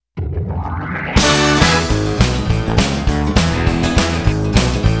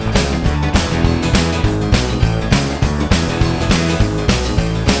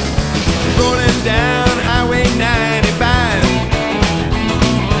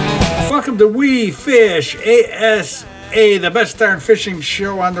Welcome to We Fish ASA, the best darn fishing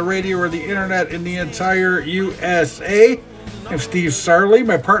show on the radio or the internet in the entire USA. I'm Steve Sarley.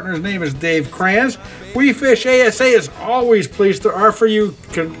 My partner's name is Dave Kranz. We Fish ASA is always pleased to offer you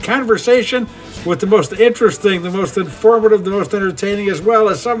conversation with the most interesting, the most informative, the most entertaining, as well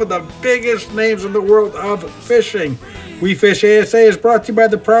as some of the biggest names in the world of fishing. We Fish ASA is brought to you by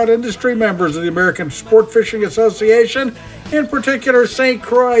the proud industry members of the American Sport Fishing Association, in particular St.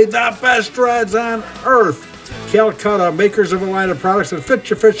 Croix, the best rods on earth, Calcutta, makers of a line of products that fit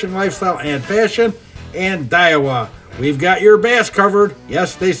your fishing lifestyle and passion, and Daiwa. We've got your bass covered.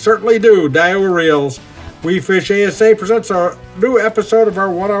 Yes, they certainly do. Daiwa Reels. We Fish ASA presents a new episode of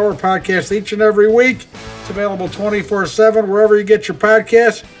our one-hour podcast each and every week. It's available 24/7 wherever you get your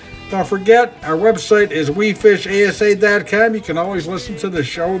podcasts. Don't forget, our website is wefishasa.com. You can always listen to the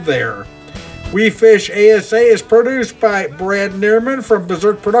show there. We Fish ASA is produced by Brad Neerman from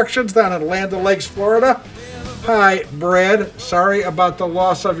Berserk Productions down in Land O'Lakes, Florida. Hi, Brad. Sorry about the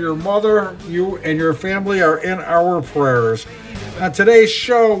loss of your mother. You and your family are in our prayers. On today's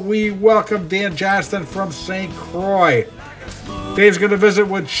show, we welcome Dan Johnston from St. Croix. Dave's going to visit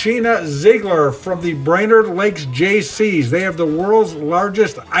with Sheena Ziegler from the Brainerd Lakes JCs. They have the world's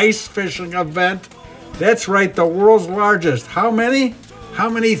largest ice fishing event. That's right, the world's largest. How many? How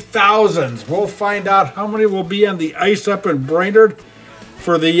many thousands? We'll find out how many will be on the ice up in Brainerd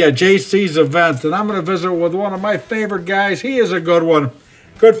for the JC's event. And I'm going to visit with one of my favorite guys. He is a good one.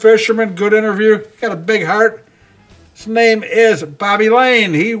 Good fisherman, good interview. Got a big heart. His name is Bobby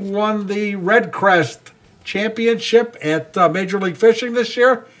Lane. He won the Red Crest Championship at Major League Fishing this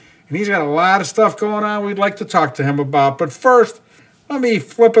year. And he's got a lot of stuff going on we'd like to talk to him about. But first, let me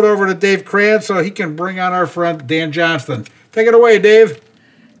flip it over to Dave Kranz so he can bring on our friend Dan Johnston. Take it away, Dave.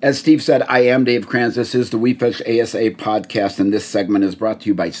 As Steve said, I am Dave Kranz. This is the We Fish ASA podcast, and this segment is brought to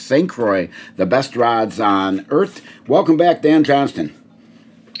you by St. Croix, the best rods on earth. Welcome back, Dan Johnston.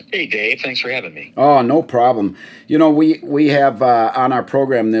 Hey, Dave. Thanks for having me. Oh, no problem. You know, we have on our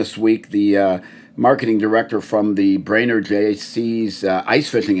program this week the marketing director from the Brainerd JC's ice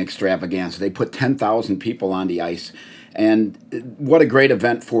fishing extravaganza. They put 10,000 people on the ice, and what a great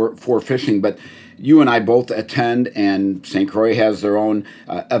event for fishing. But you and I both attend, and St. Croix has their own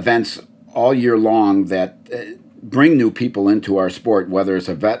events all year long that bring new people into our sport, whether it's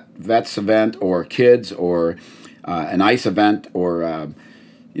a vets event or kids or an ice event or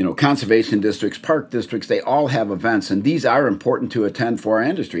conservation districts, park districts. They all have events, and these are important to attend for our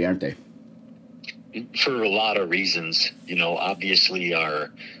industry, aren't they? For a lot of reasons. Obviously our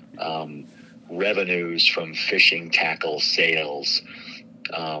revenues from fishing tackle sales,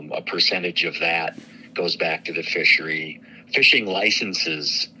 a percentage of that goes back to the fishery. Fishing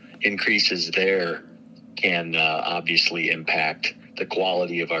licenses increases there can obviously impact the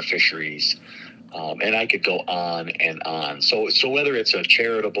quality of our fisheries. And I could go on and on. So whether it's a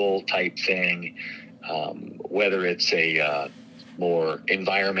charitable type thing, whether it's a more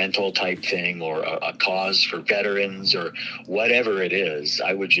environmental type thing or a cause for veterans or whatever it is,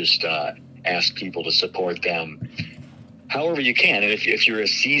 I would just ask people to support them however you can. And if you're a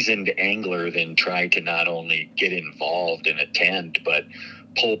seasoned angler, then try to not only get involved and attend, but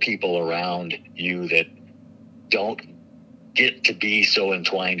pull people around you that don't get to be so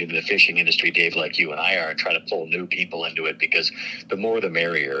entwined into the fishing industry, Dave, like you and I are, and try to pull new people into it, because the more the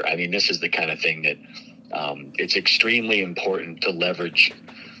merrier. I mean, this is the kind of thing that it's extremely important to leverage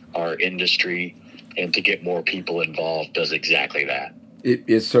our industry, and to get more people involved does exactly that.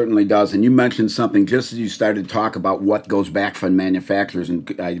 It certainly does. And you mentioned something just as you started to talk about what goes back from manufacturers.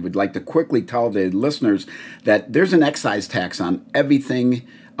 And I would like to quickly tell the listeners that there's an excise tax on everything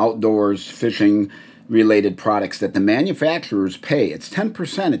outdoors, fishing related products that the manufacturers pay. It's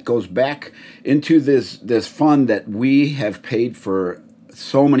 10%. It goes back into this fund that we have paid for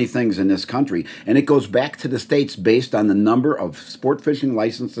so many things in this country, and it goes back to the states based on the number of sport fishing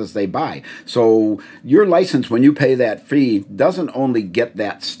licenses they buy. So your license, when you pay that fee, doesn't only get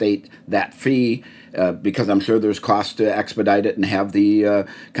that state that fee, because I'm sure there's costs to expedite it and have the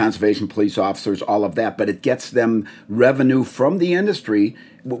conservation police officers, all of that, but it gets them revenue from the industry.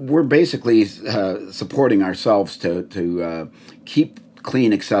 We're basically supporting ourselves to keep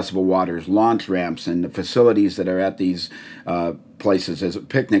clean, accessible waters, launch ramps, and the facilities that are at these places, as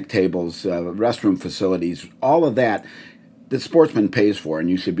picnic tables, restroom facilities, all of that, the sportsman pays for, and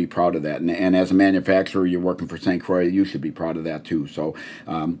you should be proud of that. And as a manufacturer, you're working for St. Croix, you should be proud of that too. So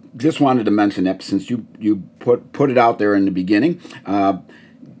just wanted to mention that since you put it out there in the beginning.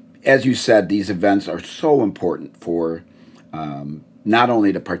 As you said, these events are so important for not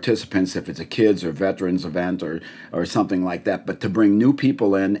only the participants, if it's a kids or veterans event or something like that, but to bring new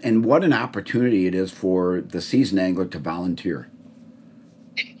people in. And what an opportunity it is for the seasoned angler to volunteer.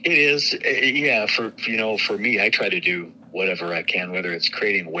 It is, yeah. For me, I try to do whatever I can, whether it's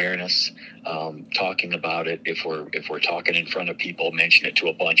creating awareness, talking about it. If we're talking in front of people, mention it to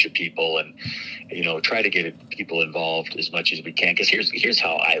a bunch of people, and try to get people involved as much as we can. Because here's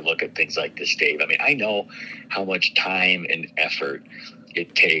how I look at things like this, Dave. I mean, I know how much time and effort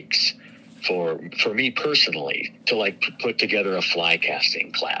it takes for me personally to put together a fly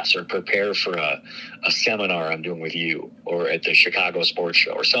casting class or prepare for a seminar I'm doing with you or at the Chicago Sports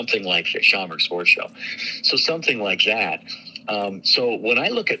Show or something like the Schaumburg Sports Show. So something like that. So when I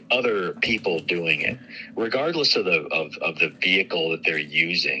look at other people doing it, regardless of the vehicle that they're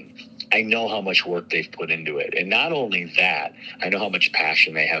using, I know how much work they've put into it. And not only that, I know how much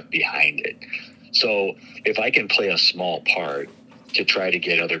passion they have behind it. So if I can play a small part to try to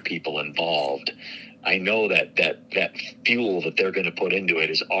get other people involved, I know that fuel that they're going to put into it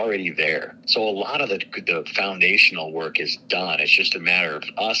is already there. So a lot of the foundational work is done. It's just a matter of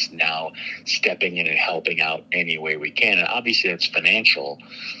us now stepping in and helping out any way we can. And obviously that's financial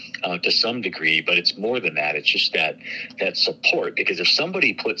to some degree, but it's more than that. It's just that support, because if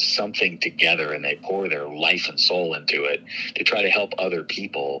somebody puts something together and they pour their life and soul into it to try to help other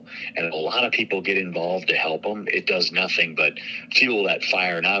people, and a lot of people get involved to help them, it does nothing but fuel that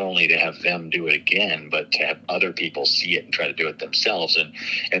fire, not only to have them do it again, but to have other people see it and try to do it themselves.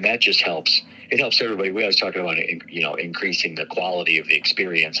 And that just helps. It helps everybody. We always talk about, increasing the quality of the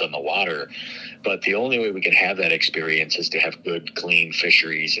experience on the water. But the only way we can have that experience is to have good, clean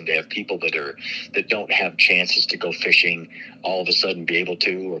fisheries and to have people that don't have chances to go fishing all of a sudden be able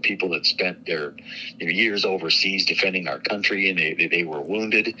to, or people that spent their years overseas defending our country and they were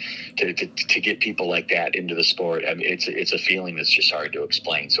wounded, to get people like that into the sport. I mean, it's a feeling that's just hard to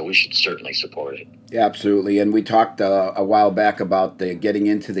explain. So we should certainly support it. Yeah, absolutely. And we talked a while back about getting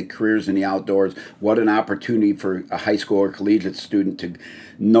into the careers in the outdoors. What an opportunity for a high school or collegiate student to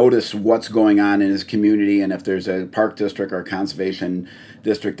notice what's going on in his community. And if there's a park district or a conservation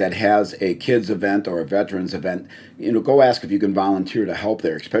district that has a kids event or a veterans event, go ask if you can volunteer to help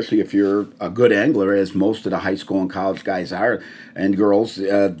there, especially if you're a good angler, as most of the high school and college guys are, and girls.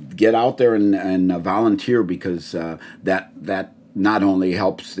 Get out there and volunteer, because that not only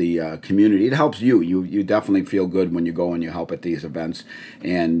helps the community, it helps you. You definitely feel good when you go and you help at these events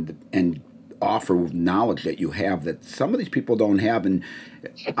and offer knowledge that you have that some of these people don't have. And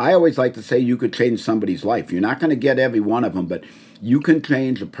I always like to say you could change somebody's life. You're not going to get every one of them, but you can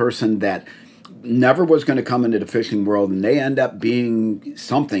change a person that never was going to come into the fishing world, and they end up being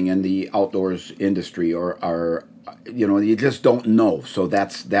something in the outdoors industry, or you just don't know. So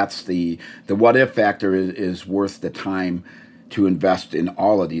that's the what if factor is worth the time to invest in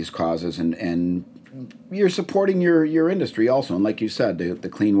all of these causes, and you're supporting your industry also. And like you said, the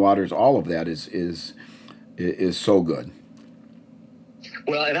clean waters, all of that is so good.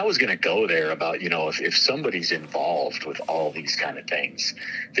 Well, and I was going to go there about, if somebody's involved with all these kind of things,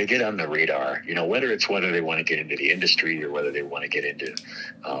 they get on the radar, whether they want to get into the industry or whether they want to get into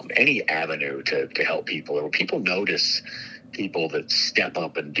any avenue to help people, or people notice people that step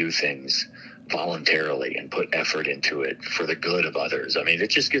up and do things voluntarily and put effort into it for the good of others. I mean, it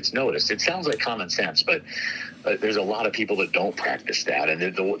just gets noticed. It sounds like common sense, but there's a lot of people that don't practice that, and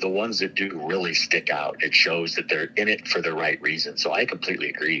the ones that do really stick out. It shows that they're in it for the right reason. So I completely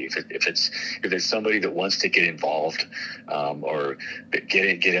agree. If it's somebody that wants to get involved, or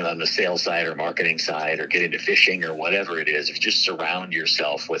get in on the sales side or marketing side, or get into fishing or whatever it is, if you just surround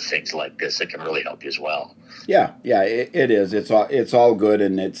yourself with things like this, it can really help you as well. Yeah, it is. It's all good,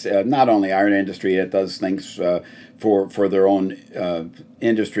 and it's not only our industry. It does things for their own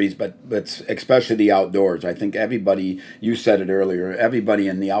industries, but especially the outdoors. I think everybody, you said it earlier, everybody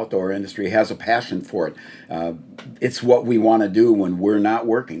in the outdoor industry has a passion for it. It's what we want to do when we're not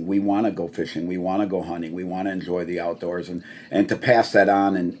working. We want to go fishing. We want to go hunting. We want to enjoy the outdoors, and to pass that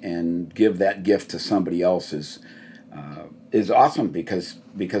on and give that gift to somebody else is awesome, because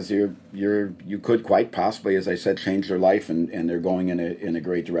you could quite possibly, as I said, change their life, and they're going in a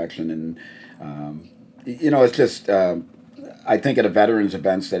great direction. And it's just I think at the veterans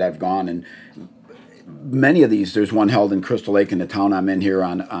events that I've gone, and many of these, there's one held in Crystal Lake in the town I'm in here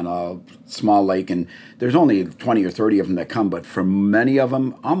on a small lake, and there's only 20 or 30 of them that come, but for many of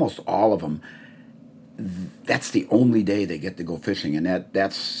them, almost all of them, that's the only day they get to go fishing, and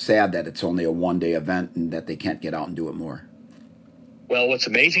that's sad that it's only a one-day event and that they can't get out and do it more. Well, what's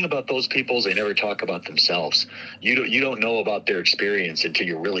amazing about those people is they never talk about themselves. You don't know about their experience until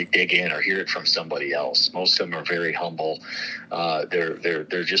you really dig in or hear it from somebody else. Most of them are very humble.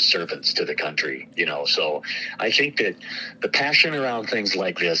 They're just servants to the country, So I think that the passion around things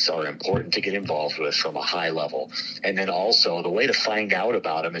like this are important to get involved with from a high level. And then also the way to find out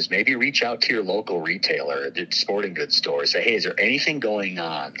about them is maybe reach out to your local retailer, the sporting goods store. Say, hey, is there anything going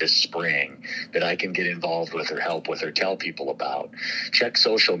on this spring that I can get involved with or help with or tell people about? Check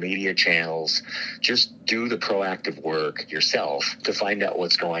social media channels. Just do the proactive work yourself to find out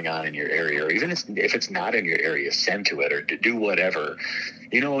what's going on in your area, or even if it's not in your area, send to it or to do whatever.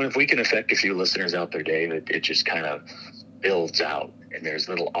 If we can affect a few listeners out there, Dave, it just kind of builds out, and there's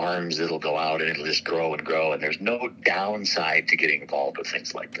little arms that'll go out and it'll just grow and grow, and there's no downside to getting involved with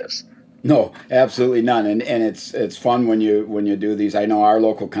things like this. No, absolutely none. And it's fun when you do these. I know our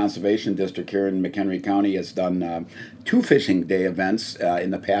local conservation district here in McHenry County has done 2 fishing day events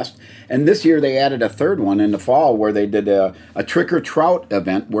in the past, and this year they added a third one in the fall where they did a trick or trout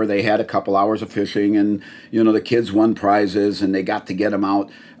event where they had a couple hours of fishing, and the kids won prizes and they got to get them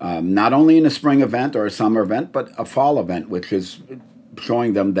out not only in a spring event or a summer event but a fall event, which is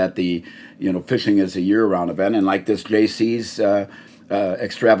showing them that the fishing is a year-round event. And like this JC's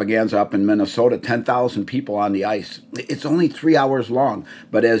extravaganza up in Minnesota, 10,000 people on the ice. It's only 3 hours long,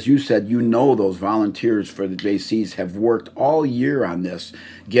 but as you said, those volunteers for the JCs have worked all year on this,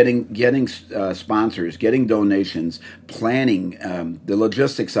 getting sponsors, getting donations, planning the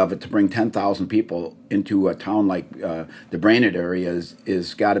logistics of it to bring 10,000 people into a town like the Brainerd area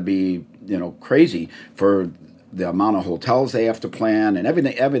is got to be crazy for the amount of hotels they have to plan and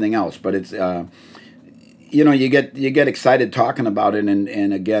everything else. But it's you get excited talking about it,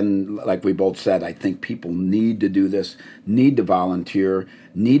 and again, like we both said, I think people need to do this, need to volunteer,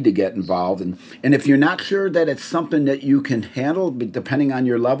 need to get involved, and if you're not sure that it's something that you can handle, depending on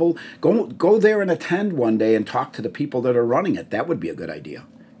your level, go there and attend one day and talk to the people that are running it. That would be a good idea.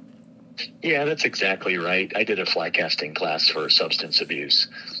 Yeah, that's exactly right. I did a fly casting class for substance abuse.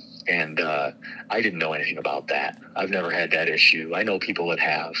 And I didn't know anything about that. I've never had that issue. I know people that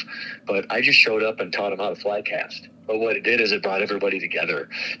have, but I just showed up and taught them how to fly cast. But what it did is it brought everybody together,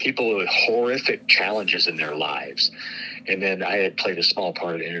 people with horrific challenges in their lives. And then I had played a small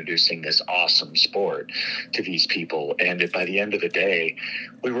part in introducing this awesome sport to these people. And by the end of the day,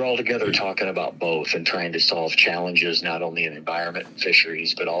 we were all together talking about both and trying to solve challenges, not only in environment and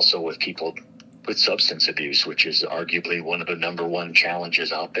fisheries, but also with people with substance abuse, which is arguably one of the number one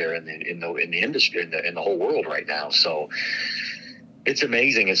challenges out there in the industry, in the whole world right now. So it's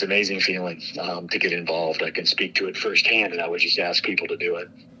amazing. It's an amazing feeling to get involved. I can speak to it firsthand, and I would just ask people to do it.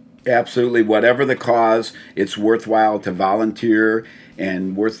 Absolutely. Whatever the cause, it's worthwhile to volunteer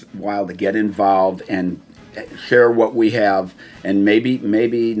and worthwhile to get involved and share what we have. And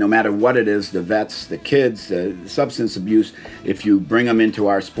maybe no matter what it is, the vets, the kids, the substance abuse, if you bring them into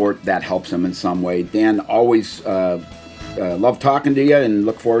our sport, that helps them in some way. Dan, always love talking to you and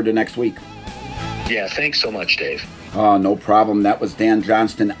look forward to next week. Yeah, thanks so much, Dave. No problem. That was Dan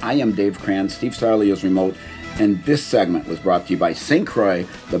Johnston. I am Dave Kranz. Steve Sarley is remote. And this segment was brought to you by St. Croix,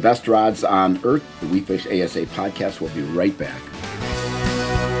 the best rods on earth. The We Fish ASA podcast will be right back.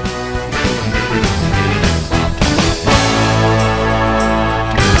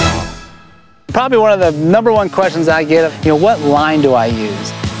 Probably one of the number one questions I get, what line do I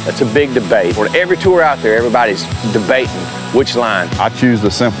use? That's a big debate. On every tour out there, everybody's debating which line. I choose the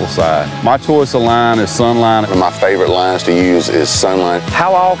simple side. My choice of line is Sunline. One of my favorite lines to use is Sunline.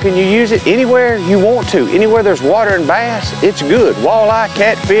 How all can you use it? Anywhere you want to. Anywhere there's water and bass, it's good. Walleye,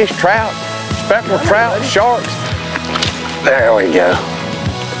 catfish, trout, speckled trout, sharks. There we go.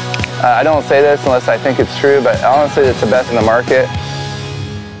 I don't say this unless I think it's true, but honestly, it's the best in the market.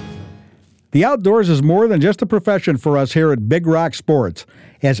 The outdoors is more than just a profession for us here at Big Rock Sports.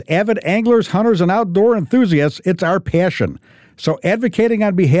 As avid anglers, hunters, and outdoor enthusiasts, it's our passion. So advocating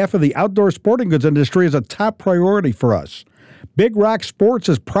on behalf of the outdoor sporting goods industry is a top priority for us. Big Rock Sports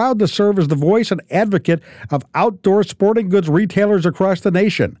is proud to serve as the voice and advocate of outdoor sporting goods retailers across the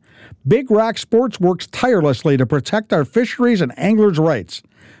nation. Big Rock Sports works tirelessly to protect our fisheries and anglers' rights.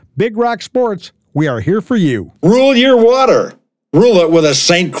 Big Rock Sports, we are here for you. Rule your water. Rule it with a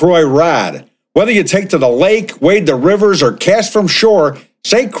St. Croix rod. Whether you take to the lake, wade the rivers, or cast from shore,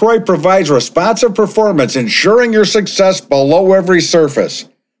 St. Croix provides responsive performance, ensuring your success below every surface.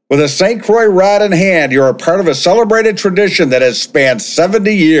 With a St. Croix rod in hand, you are part of a celebrated tradition that has spanned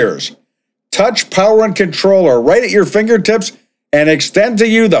 70 years. Touch, power, and control are right at your fingertips and extend to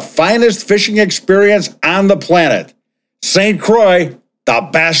you the finest fishing experience on the planet. St. Croix, the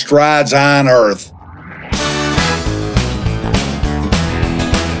best rods on earth.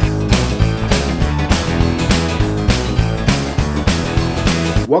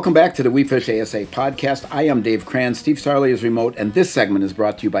 Welcome back to the We Fish ASA podcast. I am Dave Kranz. Steve Sarley is remote, and this segment is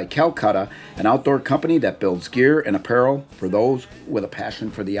brought to you by Calcutta, an outdoor company that builds gear and apparel for those with a passion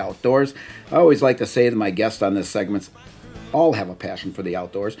for the outdoors. I always like to say to my guests on this segment, all have a passion for the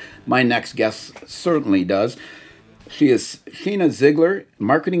outdoors. My next guest certainly does. She is Sheena Ziegler,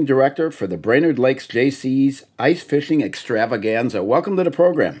 Marketing Director for the Brainerd Lakes JC's Ice Fishing Extravaganza. Welcome to the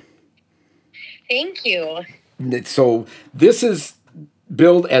program. Thank you. So this is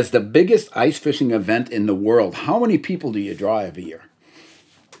billed as the biggest ice fishing event in the world. How many people do you draw every year?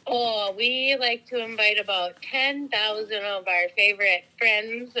 Oh, we like to invite about 10,000 of our favorite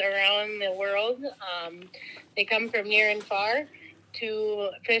friends around the world. They come from near and far to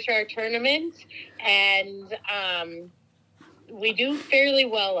fish our tournament, and we do fairly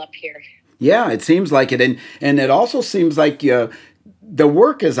well up here. Yeah, it seems like it. And it also seems like the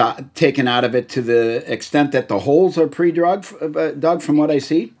work is taken out of it to the extent that the holes are pre-dug, from what I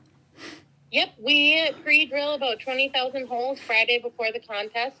see. Yep, we pre-drill about 20,000 holes Friday before the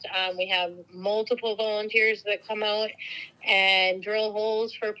contest. We have multiple volunteers that come out and drill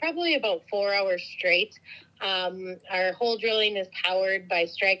holes for probably about 4 hours straight. Our hole drilling is powered by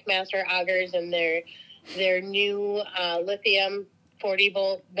StrikeMaster augers and their new lithium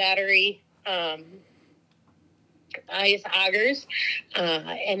 40-volt battery ice augers,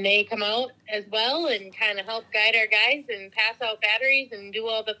 and they come out as well and kind of help guide our guys and pass out batteries and do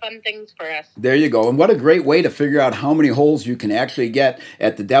all the fun things for us. There you go. And what a great way to figure out how many holes you can actually get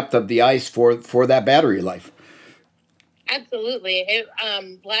at the depth of the ice for that battery life. Absolutely.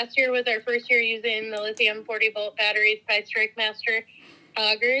 Last year was our first year using the lithium 40-volt batteries by StrikeMaster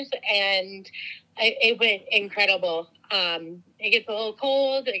augers, and it went incredible. It gets a little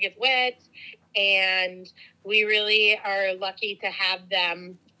cold, it gets wet, and we really are lucky to have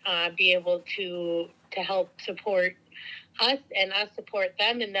them be able to help support us and us support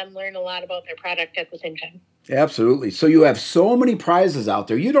them, and them learn a lot about their product at the same time. Absolutely. So you have so many prizes out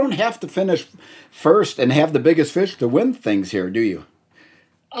there. You don't have to finish first and have the biggest fish to win things here, do you?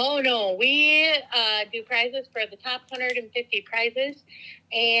 Oh, no. We do prizes for the top 150 prizes,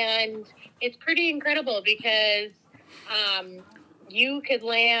 and it's pretty incredible because you could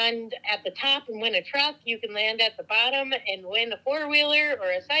land at the top and win a truck. You can land at the bottom and win a four-wheeler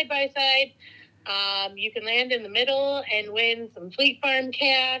or a side-by-side. You can land in the middle and win some Fleet Farm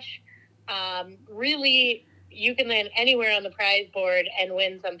cash. Really, you can land anywhere on the prize board and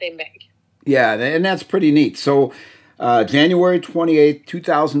win something big. Yeah, and that's pretty neat. So January 28th,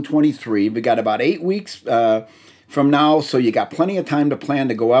 2023, we got about 8 weeks from now, so you got plenty of time to plan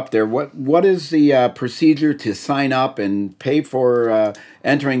to go up there. What is the procedure to sign up and pay for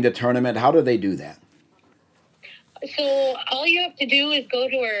entering the tournament? How do they do that? So all you have to do is go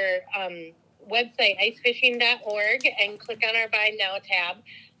to our website, icefishing.org, and click on our Buy Now tab.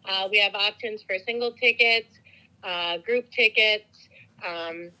 We have options for single tickets, group tickets,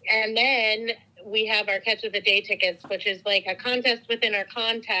 and then we have our Catch of the Day tickets, which is like a contest within our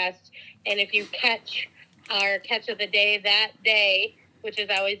contest. And if you catch our Catch of the Day that day, which is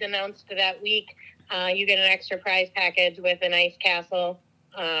always announced that week, you get an extra prize package with an ice castle,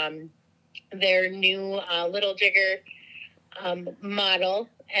 their new Little Jigger model,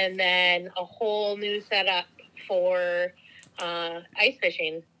 and then a whole new setup for ice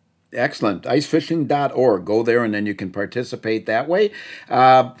fishing. Excellent. Icefishing.org. Go there and then you can participate that way.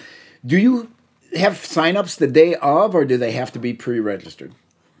 Do you have signups the day of, or do they have to be pre-registered?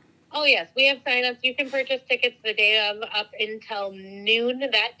 Oh, yes. We have signups. You can purchase tickets the day of up until noon.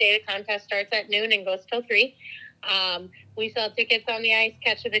 That day, the contest starts at noon and goes till 3. We sell tickets on the ice,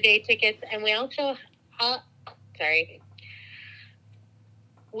 Catch of the Day tickets, and we also,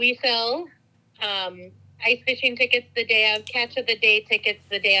 we sell ice fishing tickets the day of, Catch of the Day tickets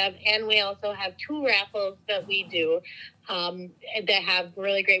the day of, and we also have 2 raffles that we do that have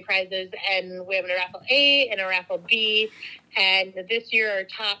really great prizes. And we have a raffle A and a raffle B. And this year, our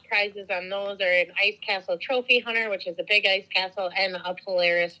top prizes on those are an Ice Castle Trophy Hunter, which is a big ice castle, and a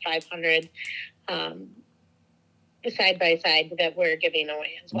Polaris 500 side-by-side that we're giving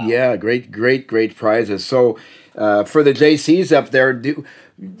away as well. Yeah, great prizes. So for the JCs up there,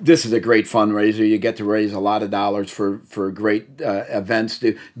 this is a great fundraiser. You get to raise a lot of dollars for great events.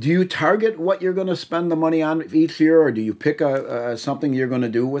 Do you target what you're going to spend the money on each year, or do you pick something you're going to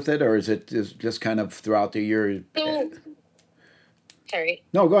do with it, or is it just kind of throughout the year? Sorry.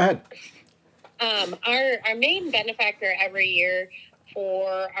 No, go ahead. Our main benefactor every year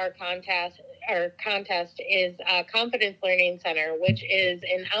for our contest is Confidence Learning Center, which is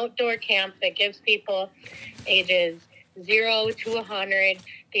an outdoor camp that gives people ages 0 to 100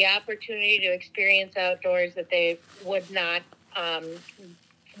 the opportunity to experience outdoors that they would not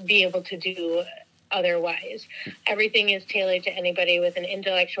be able to do otherwise. Everything is tailored to anybody with an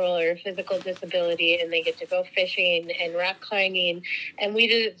intellectual or physical disability, and they get to go fishing and rock climbing, and we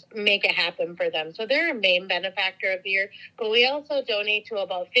just make it happen for them. So they're a main benefactor of the year, but we also donate to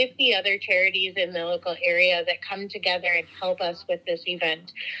about 50 other charities in the local area that come together and help us with this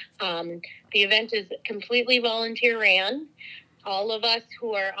event. The event is completely volunteer ran. All of us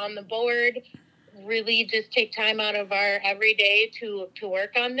who are on the board really just take time out of our everyday to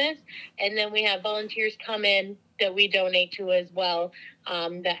work on this. And then we have volunteers come in that we donate to as well,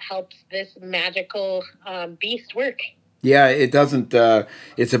 that helps this magical beast work. Yeah, it doesn't,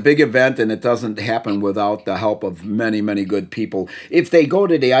 it's a big event, and it doesn't happen without the help of many, many good people. If they go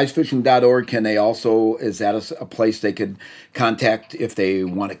to the icefishing.org, can they also, is that a place they could contact if they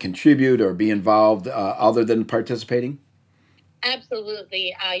want to contribute or be involved other than participating?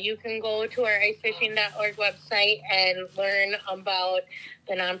 Absolutely. You can go to our icefishing.org website and learn about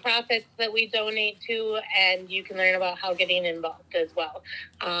the nonprofits that we donate to, and you can learn about how getting involved as well,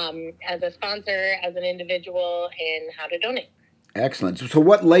 as a sponsor, as an individual, and how to donate. Excellent. So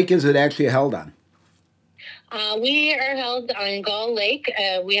what lake is it actually held on? We are held on Gull Lake.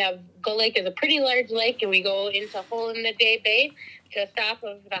 Gull Lake is a pretty large lake, and we go into Hole in the Day Bay, just off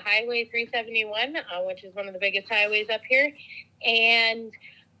of the Highway 371, which is one of the biggest highways up here. And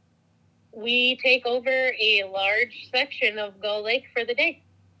we take over a large section of Gull Lake for the day.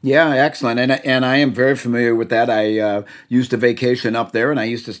 Yeah, excellent. And I am very familiar with that. I used to vacation up there, and I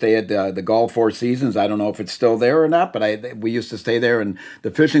used to stay at the Gull Four Seasons. I don't know if it's still there or not, but we used to stay there, and the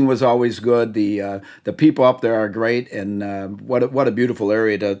fishing was always good. The people up there are great, and what a beautiful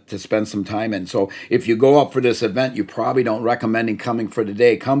area to spend some time in. So if you go up for this event, you probably don't recommend coming for the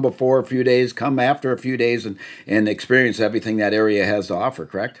day. Come before a few days, come after a few days, and experience everything that area has to offer,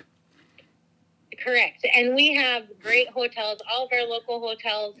 correct? Correct. And we have great hotels. All of our local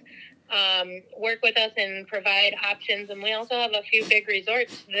hotels work with us and provide options. And we also have a few big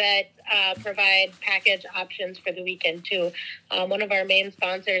resorts that provide package options for the weekend, too. One of our main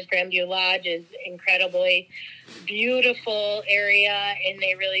sponsors, Grandview Lodge, is incredibly beautiful area, and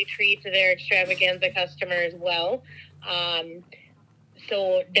they really treat their extravaganza customers well.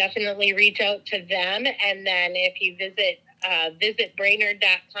 So definitely reach out to them. And then if you visit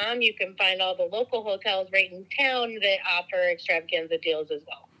Brainerd.com, you can find all the local hotels right in town that offer extravaganza deals as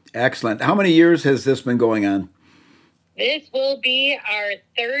well. Excellent. How many years has this been going on? This will be our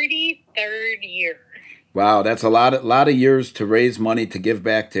 33rd year. Wow, that's a lot of years to raise money to give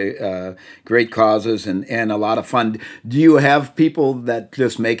back to great causes and a lot of fun. Do you have people that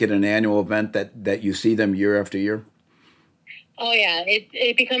just make it an annual event that you see them year after year? Oh, yeah.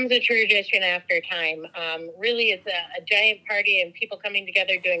 It becomes a tradition after time. Really, it's a giant party and people coming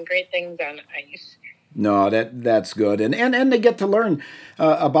together doing great things on ice. No, that's good. And they get to learn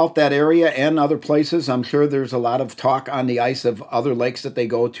about that area and other places. I'm sure there's a lot of talk on the ice of other lakes that they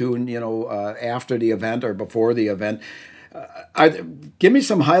go to, and after the event or before the event. Give me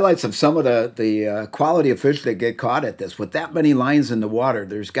some highlights of some of the quality of fish that get caught at this. With that many lines in the water,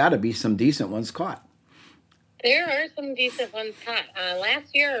 there's got to be some decent ones caught. There are some decent ones caught.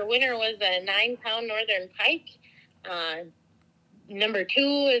 Last year, our winner was a 9-pound northern pike. Number 2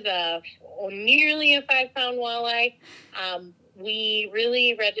 is nearly a 5-pound walleye. We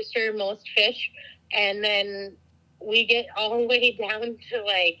really register most fish, and then we get all the way down to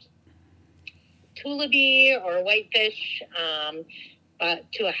like tullaby or whitefish,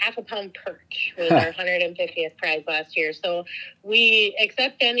 to a 1/2 pound perch was our 150th prize last year. So we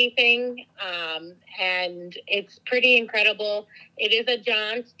accept anything, and it's pretty incredible. It is a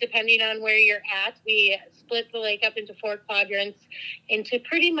jaunt depending on where you're at. We split the lake up into 4 quadrants into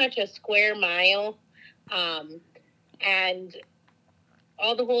pretty much a square mile, and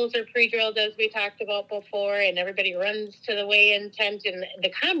all the holes are pre-drilled, as we talked about before, and everybody runs to the weigh-in tent, and the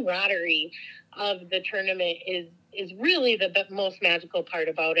camaraderie of the tournament is really the most magical part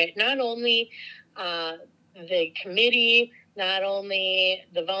about it. Not only the committee, not only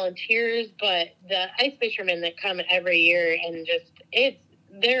the volunteers, but the ice fishermen that come every year, and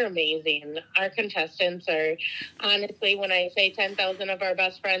they're amazing. Our contestants are, honestly, when I say 10,000 of our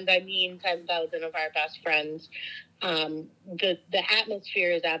best friends, I mean 10,000 of our best friends. The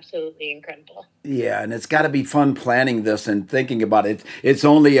atmosphere is absolutely incredible. Yeah, and it's got to be fun planning this and thinking about it. It's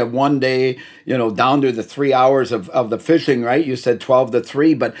only a one day, down to the 3 hours of the fishing, right? You said 12 to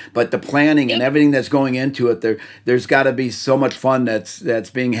 3, but the planning and everything that's going into it, there's got to be so much fun that's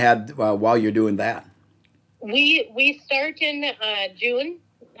being had while you're doing that. We start in June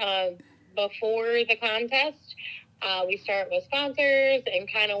before the contest. We start with sponsors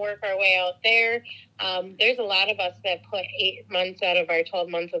and kind of work our way out there. There's a lot of us that put 8 months out of our 12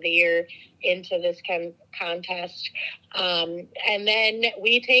 months of the year into this contest. And then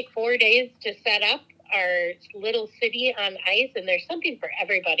we take 4 days to set up our little city on ice, and there's something for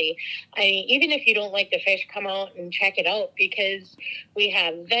everybody. I mean, even if you don't like the fish, come out and check it out, because we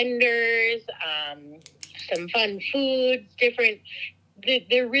have vendors, some fun foods, different.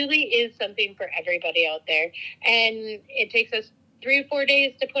 There really is something for everybody out there, and it takes us 3 or 4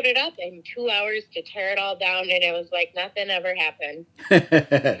 days to put it up and 2 hours to tear it all down, and it was like nothing ever happened.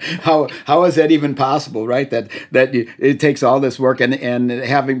 How is that even possible, right? That it takes all this work, and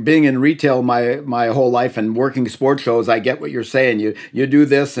having being in retail my whole life and working sports shows, I get what you're saying. You do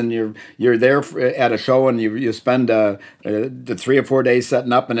this, and you're there at a show, and you spend the 3 or 4 days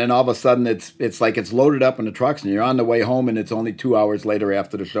setting up, and then all of a sudden it's like it's loaded up in the trucks, and you're on the way home, and it's only 2 hours later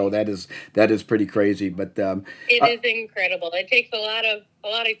after the show. That is pretty crazy, but it is incredible. It takes a lot of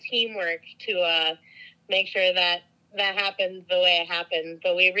teamwork to make sure that happens the way it happens.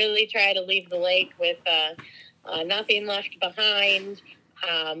 But we really try to leave the lake with nothing left behind.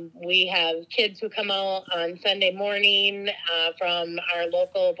 We have kids who come out on Sunday morning from our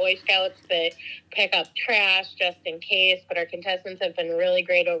local Boy Scouts that pick up trash just in case. But our contestants have been really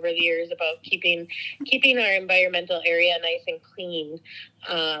great over the years about keeping our environmental area nice and clean.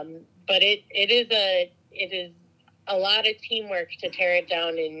 But it is a lot of teamwork to tear it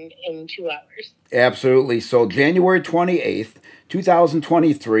down in 2 hours. Absolutely. So January 28th,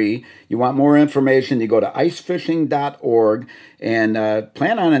 2023, you want more information, you go to icefishing.org and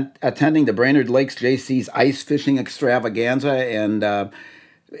plan on attending the Brainerd Lakes JC's Ice Fishing Extravaganza, and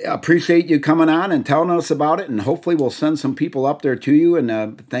appreciate you coming on and telling us about it, and hopefully we'll send some people up there to you,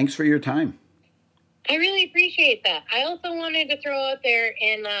 and thanks for your time. I really appreciate that. I also wanted to throw out there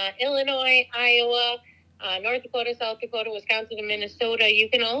in Illinois, Iowa, North Dakota, South Dakota, Wisconsin, and Minnesota, you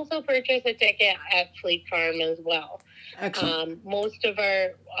can also purchase a ticket at Fleet Farm as well. Excellent.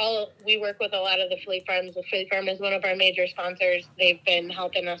 We work with a lot of the Fleet Farms. The Fleet Farm is one of our major sponsors. They've been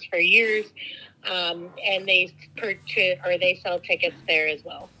helping us for years, and they sell tickets there as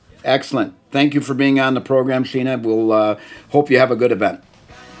well. Excellent. Thank you for being on the program, Sheena. We'll hope you have a good event.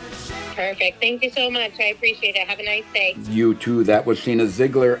 Perfect. Thank you so much. I appreciate it. Have a nice day. You too. That was Sheena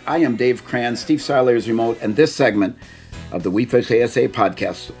Ziegler. I am Dave Kranz. Steve Sarley is remote, and this segment of the We Fish ASA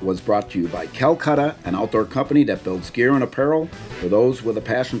podcast was brought to you by Calcutta, an outdoor company that builds gear and apparel for those with a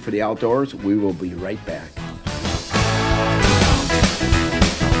passion for the outdoors. We will be right back.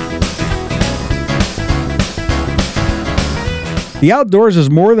 The outdoors is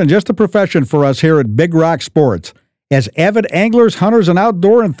more than just a profession for us here at Big Rock Sports. As avid anglers, hunters, and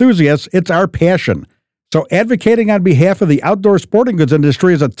outdoor enthusiasts, it's our passion. So advocating on behalf of the outdoor sporting goods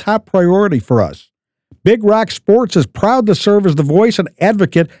industry is a top priority for us. Big Rock Sports is proud to serve as the voice and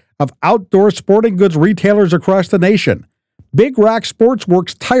advocate of outdoor sporting goods retailers across the nation. Big Rock Sports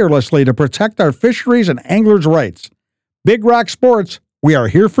works tirelessly to protect our fisheries and anglers' rights. Big Rock Sports, we are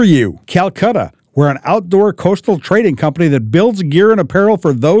here for you. Calcutta, we're an outdoor coastal trading company that builds gear and apparel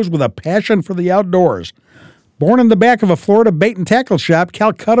for those with a passion for the outdoors. Born in the back of a Florida bait and tackle shop,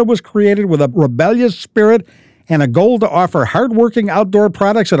 Calcutta was created with a rebellious spirit and a goal to offer hardworking outdoor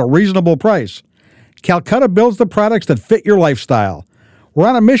products at a reasonable price. Calcutta builds the products that fit your lifestyle. We're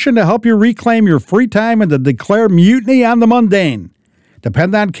on a mission to help you reclaim your free time and to declare mutiny on the mundane.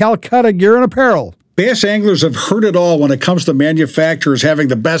 Depend on Calcutta gear and apparel. Bass anglers have heard it all when it comes to manufacturers having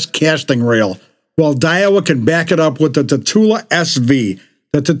the best casting reel. Well, Daiwa can back it up with the Tatula SV.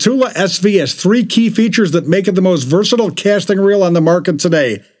 The Tatula SV has 3 key features that make it the most versatile casting reel on the market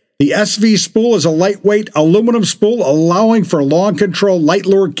today. The SV spool is a lightweight aluminum spool allowing for long control light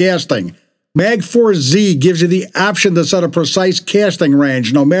lure casting. Mag 4Z gives you the option to set a precise casting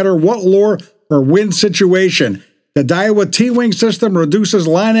range no matter what lure or wind situation. The Daiwa T-Wing system reduces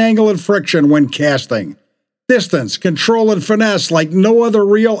line angle and friction when casting. Distance, control, and finesse like no other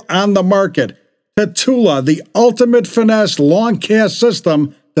reel on the market. Tatula, the ultimate finesse long cast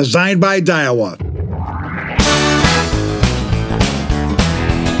system designed by Daiwa.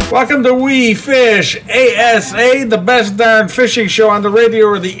 Welcome to We Fish ASA, the best darn fishing show on the radio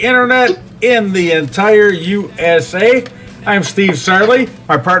or the internet in the entire USA. I'm Steve Sarley.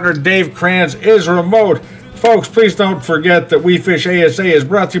 My partner Dave Kranz is remote. Folks, please don't forget that We Fish ASA is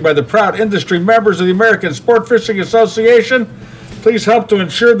brought to you by the proud industry members of the American Sport Fishing Association. Please help to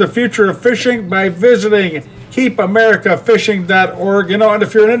ensure the future of fishing by visiting keepamericafishing.org. And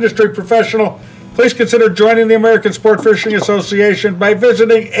if you're an industry professional, please consider joining the American Sport Fishing Association by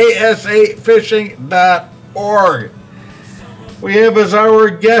visiting asafishing.org. We have as our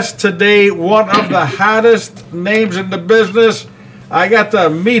guest today one of the hottest names in the business. I got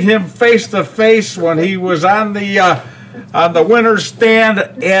to meet him face to face when he was on the winner's stand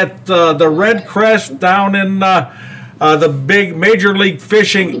at the Red Crest down in the big Major League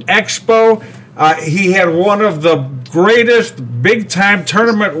Fishing Expo. He had one of the greatest big-time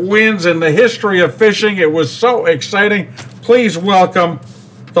tournament wins in the history of fishing. It was so exciting. Please welcome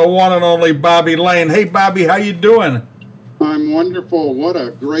the one and only Bobby Lane. Hey, Bobby, how you doing? I'm wonderful. What a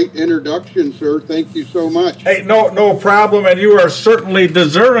great introduction, sir. Thank you so much. Hey, no problem, and you are certainly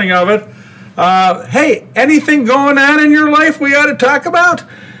deserving of it. Hey, anything going on in your life we ought to talk about?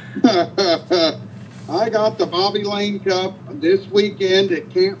 I got the Bobby Lane Cup this weekend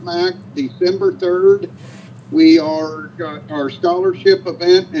at Camp Mac, December 3rd. We got our scholarship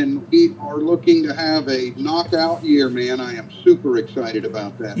event, and we are looking to have a knockout year, man. I am super excited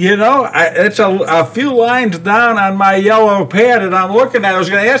about that. You know, it's a few lines down on my yellow pad, and I'm looking at it. I was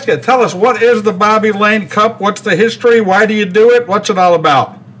going to ask you, tell us, what is the Bobby Lane Cup? What's the history? Why do you do it? What's it all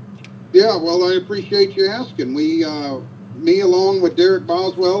about? Yeah, well, I appreciate you asking. Me along with Derek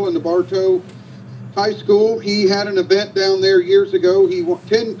Boswell and the Bartow High School, he had an event down there years ago.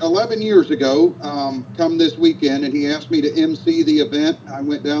 11 years ago, come this weekend, and he asked me to MC the event. I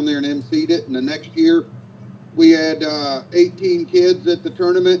went down there and MC'd it, and the next year we had 18 kids at the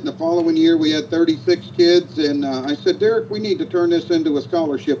tournament, and the following year we had 36 kids, and I said, Derek, we need to turn this into a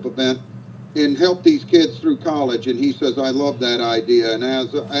scholarship event and help these kids through college, and he says, I love that idea. And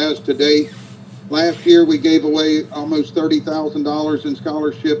as to date, last year we gave away almost $30,000 in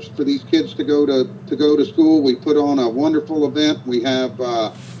scholarships for these kids to go to school. We put on a wonderful event. We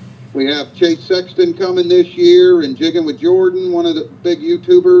have Chase Sexton coming this year, and Jigging with Jordan, one of the big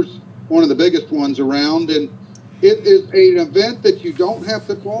YouTubers, one of the biggest ones around. And it is an event that you don't have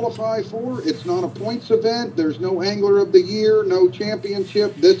to qualify for. It's not a points event. There's no Angler of the Year, no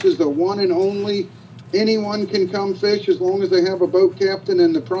championship. This is the one and only. Anyone can come fish as long as they have a boat captain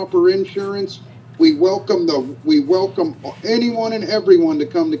and the proper insurance. We welcome anyone and everyone to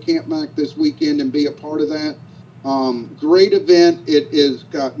come to Camp Mac this weekend and be a part of that. Great event. It is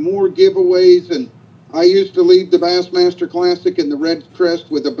got more giveaways, and I used to lead the Bassmaster Classic in the Red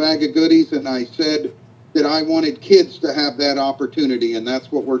Crest with a bag of goodies, and I said that I wanted kids to have that opportunity, and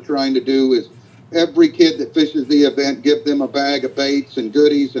that's what we're trying to do. Is every kid that fishes the event, give them a bag of baits and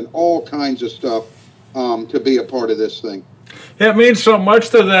goodies and all kinds of stuff to be a part of this thing. It means so much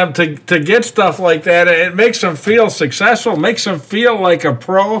to them to get stuff like that. It makes them feel successful, makes them feel like a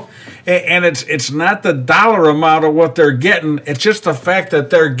pro, and it's not the dollar amount of what they're getting. It's just the fact that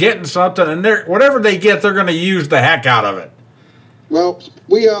they're getting something, and whatever they get, they're going to use the heck out of it. Well,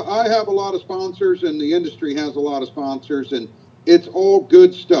 I have a lot of sponsors, and the industry has a lot of sponsors, and it's all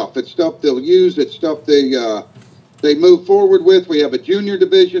good stuff. It's stuff they'll use. It's stuff they move forward with. We have a junior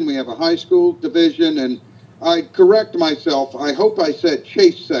division. We have a high school division, and I correct myself. I hope I said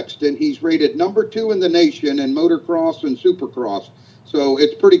Chase Sexton. He's rated number 2 in the nation in motocross and supercross. So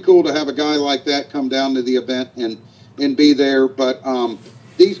it's pretty cool to have a guy like that come down to the event and be there. But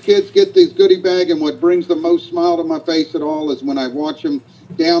these kids get this goodie bag, and what brings the most smile to my face at all is when I watch them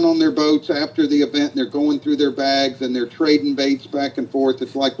down on their boats after the event, and they're going through their bags and they're trading baits back and forth.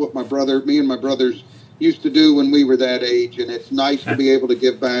 It's like what me and my brothers used to do when we were that age, and it's nice to be able to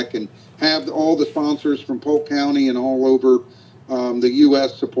give back and have all the sponsors from Polk County and all over the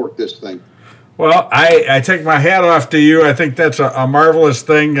U.S. support this thing. Well, I take my hat off to you. I think that's a marvelous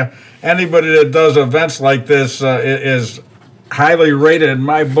thing. Anybody that does events like this is highly rated in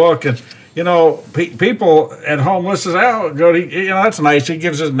my book. And, you know, people at home listen, that's nice. He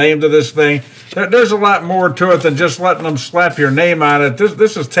gives his name to this thing. There's a lot more to it than just letting them slap your name on it.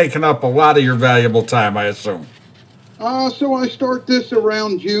 This has taken up a lot of your valuable time, I assume. So I start this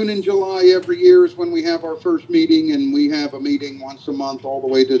around June and July every year is when we have our first meeting, and we have a meeting once a month all the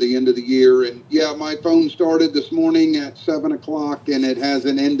way to the end of the year. And yeah, my phone started this morning at 7 o'clock, and it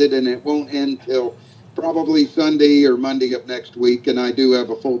hasn't ended, and it won't end till probably Sunday or Monday of next week. And I do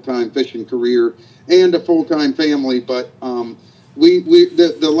have a full-time fishing career and a full-time family, but the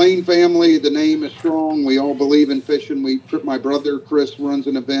Lane family, the name is strong. We all believe in fishing. My brother Chris runs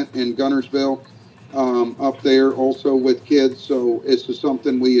an event in Gunnersville up there also with kids, so it's just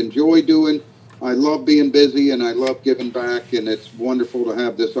something we enjoy doing. I love being busy, and I love giving back, and it's wonderful to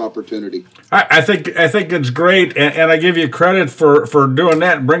have this opportunity. I think it's great, and I give you credit for doing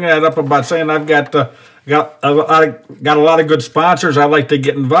that and bringing that up about saying I've got a lot of good sponsors. I like to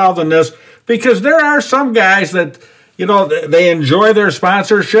get involved in this because there are some guys that, you know, they enjoy their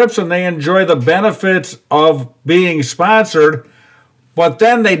sponsorships and they enjoy the benefits of being sponsored, but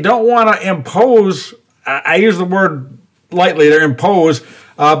then they don't want to impose, I use the word lightly, to impose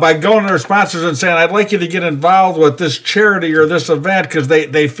by going to their sponsors and saying, I'd like you to get involved with this charity or this event, because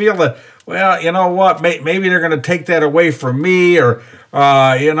they feel that, well, you know what, maybe they're going to take that away from me, or,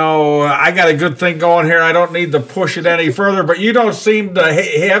 I got a good thing going here. I don't need to push it any further. But you don't seem to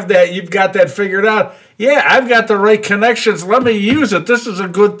have that. You've got that figured out. Yeah, I've got the right connections. Let me use it. This is a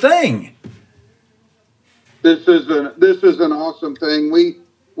good thing. This is an awesome thing.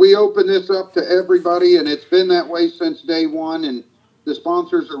 We open this up to everybody, and it's been that way since day one. And the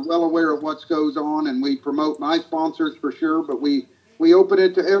sponsors are well aware of what goes on, and we promote my sponsors for sure. But we open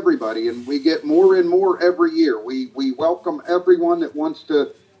it to everybody, and we get more and more every year. We welcome everyone that wants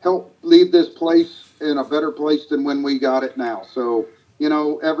to help leave this place in a better place than when we got it now. So,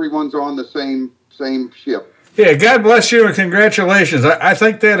 everyone's on the same ship. Yeah, God bless you and congratulations. I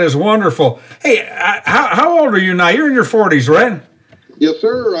think that is wonderful. Hey, how old are you now? You're in your 40s, right? Yes,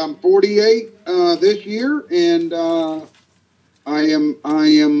 sir. I'm 48 this year, and I am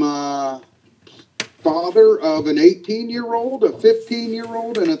father of an 18-year-old, a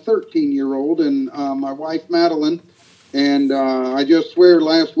 15-year-old, and a 13-year-old, and my wife, Madeline. And I just swear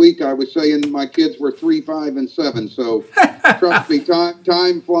last week I was saying my kids were 3, 5, and 7. So trust me,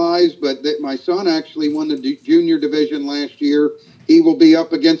 time flies. But my son actually won the junior division last year. He will be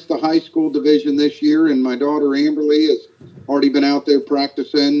up against the high school division this year. And my daughter, Amberly, has already been out there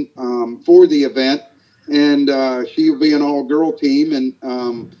practicing for the event. And she will be an all-girl team. And,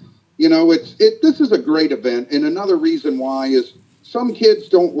 this is a great event. And another reason why is some kids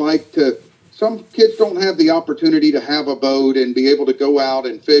don't have the opportunity to have a boat and be able to go out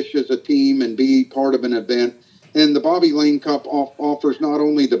and fish as a team and be part of an event. And the Bobby Lane Cup offers not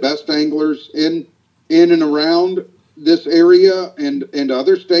only the best anglers in and around this area and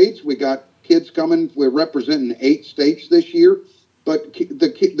other states. We got kids coming. We're representing 8 states this year, but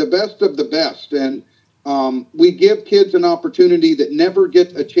the best of the best. And we give kids an opportunity that never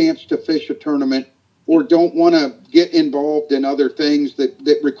get a chance to fish a tournament or don't want to get involved in other things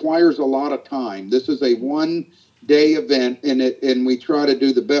that requires a lot of time. This is a one-day event, and we try to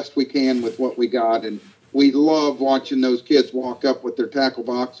do the best we can with what we got. And we love watching those kids walk up with their tackle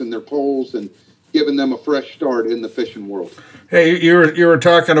box and their poles and giving them a fresh start in the fishing world. Hey, you were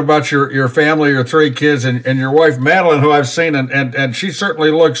talking about your family, your 3 kids, and your wife, Madeline, who I've seen, and she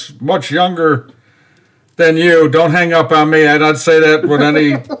certainly looks much younger than you. Don't hang up on me. I don't say that with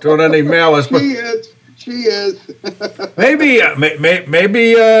any malice. But she is. maybe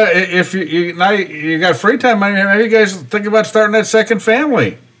if you got free time, maybe you guys think about starting that second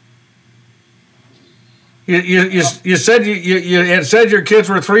family. You said you said your kids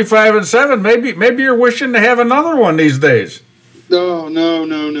were 3, 5, and 7. Maybe you're wishing to have another one these days. No.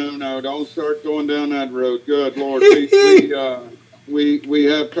 Don't start going down that road. Good Lord. We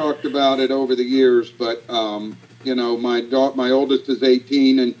have talked about it over the years, but my oldest is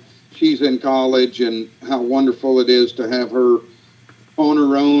 18 and she's in college, and how wonderful it is to have her on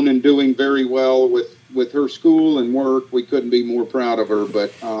her own and doing very well with her school and work. We couldn't be more proud of her,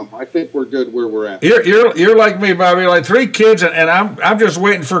 but I think we're good where we're at. You're like me, Bobby, like 3 kids, and I'm just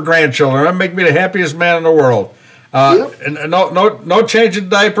waiting for grandchildren. That make me the happiest man in the world. Yep. And no changing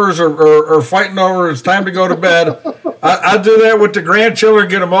diapers or fighting over it's time to go to bed. I do that with the grandchildren,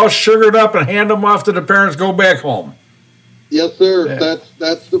 get them all sugared up and hand them off to the parents, go back home. Yes, sir. Yeah.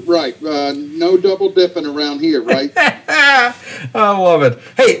 That's the right. No double dipping around here, right? I love it.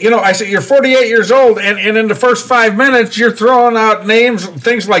 Hey, I said you're 48 years old, and in the first 5 minutes, you're throwing out names,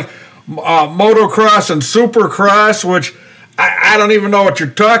 things like motocross and supercross, which I don't even know what you're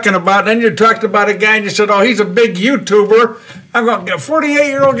talking about. And then you talked about a guy, and you said, "Oh, he's a big YouTuber." I'm going,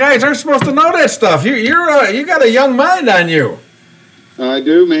 48-year-old guys aren't supposed to know that stuff. You got a young mind on you. I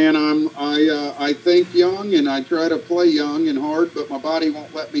do, man. I think young, and I try to play young and hard, but my body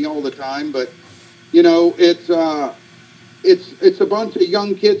won't let me all the time. But it's a bunch of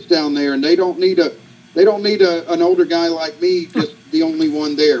young kids down there, and they don't need an older guy like me, just the only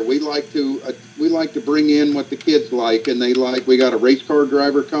one there. We like to bring in what the kids like, and they like. We got a race car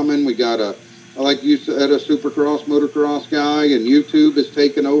driver coming. We got like you said, a supercross, motocross guy, and YouTube has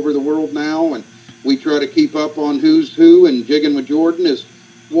taken over the world now, and we try to keep up on who's who, and Jigging with Jordan is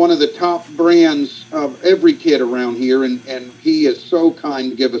one of the top brands of every kid around here, and he is so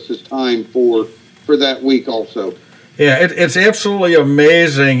kind to give us his time for that week also. Yeah, it's absolutely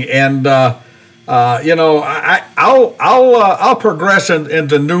amazing, and I'll progress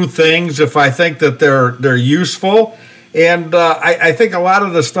into new things if I think that they're useful, and I think a lot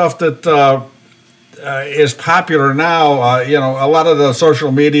of the stuff that is popular now, a lot of the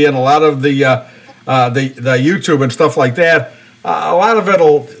social media and a lot of the YouTube and stuff like that, a lot of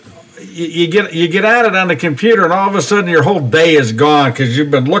it'll, you get at it on the computer, and all of a sudden your whole day is gone because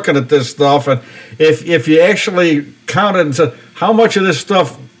you've been looking at this stuff. And if you actually counted and said how much of this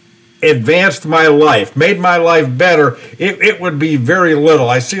stuff advanced my life, made my life better, it would be very little.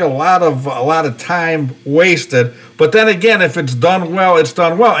 I see a lot of time wasted. But then again, if it's done well, it's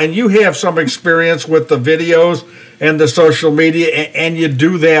done well. And you have some experience with the videos and the social media, and you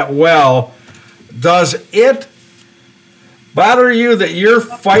do that well. Does it bother you that you're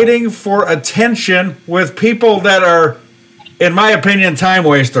fighting for attention with people that are, in my opinion, time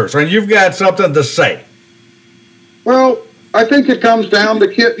wasters, and you've got something to say? Well, I think it comes down to,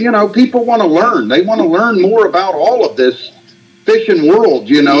 people want to learn. They want to learn more about all of this fishing world,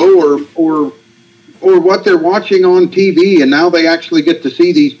 or what they're watching on TV, and now they actually get to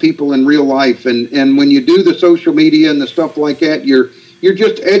see these people in real life. And when you do the social media and the stuff like that, you're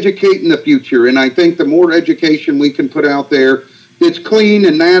just educating the future. And I think the more education we can put out there, it's clean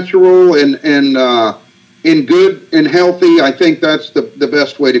and natural and good and healthy. I think that's the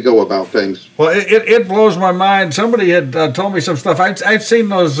best way to go about things. Well, it blows my mind. Somebody had told me some stuff. I've seen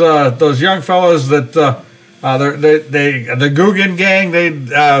those young fellows that the Guggen gang. They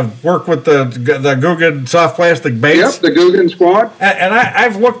work with the Guggen soft plastic baits. Yep, the Guggen squad. And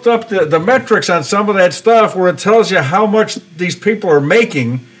I've looked up the metrics on some of that stuff where it tells you how much these people are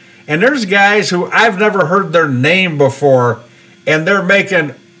making. And there's guys who I've never heard their name before, and they're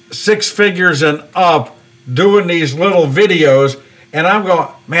making six figures and up doing these little videos. And I'm going,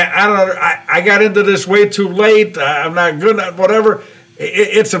 man, I don't know. I got into this way too late. I'm not good at whatever.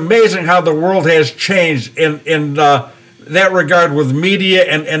 It's amazing how the world has changed in that regard with media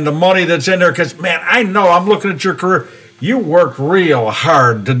and the money that's in there. Because, man, I know I'm looking at your career. You worked real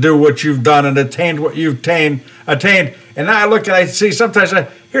hard to do what you've done and attained what you've attained. And now I look and I see sometimes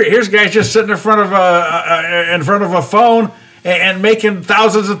here's guys just sitting in front of a phone and making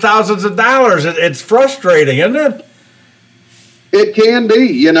thousands and thousands of dollars. It's frustrating, isn't it? It can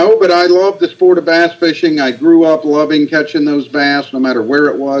be, but I love the sport of bass fishing. I grew up loving catching those bass, no matter where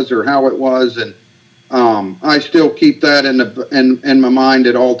it was or how it was, and I still keep that in my mind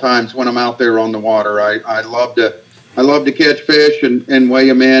at all times when I'm out there on the water. I love to catch fish and weigh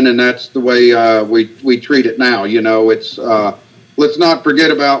them in, and that's the way we treat it now. It's let's not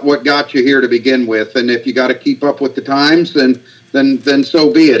forget about what got you here to begin with, and if you got to keep up with the times, then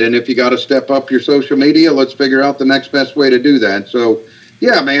so be it. And if you got to step up your social media, let's figure out the next best way to do that. So,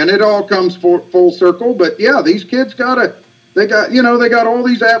 yeah, man, it all comes full circle. But yeah, these kids they got all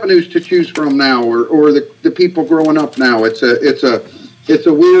these avenues to choose from now, or the people growing up now. It's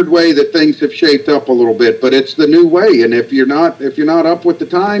a weird way that things have shaped up a little bit, but it's the new way. And if you're not up with the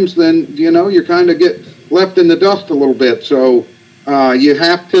times, then you kind of get left in the dust a little bit. So you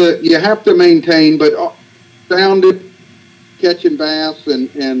have to maintain, but down to catching bass,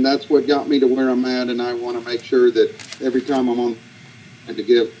 and that's what got me to where I'm at, and I want to make sure that every time I'm on, I to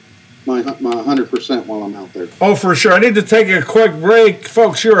give my 100% while I'm out there. Oh, for sure. I need to take a quick break.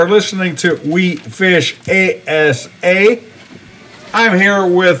 Folks, you are listening to We Fish ASA. I'm here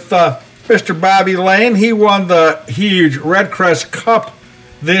with Mr. Bobby Lane. He won the huge Red Crest Cup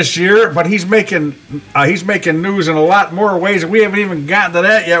this year, but he's making news in a lot more ways. We haven't even gotten to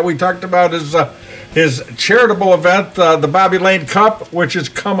that yet. We talked about his charitable event, the Bobby Lane Cup, which is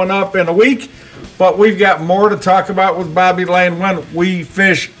coming up in a week. But we've got more to talk about with Bobby Lane when We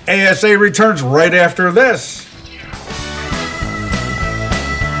Fish ASA returns right after this.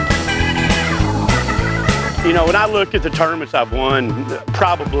 When I look at the tournaments I've won,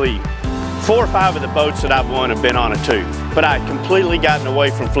 probably 4 or 5 of the boats that I've won have been on a tube. But I had completely gotten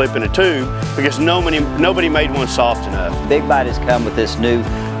away from flipping a tube because nobody made one soft enough. Big Bite has come with this new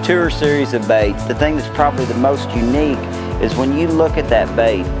tour series of baits. The thing that's probably the most unique is when you look at that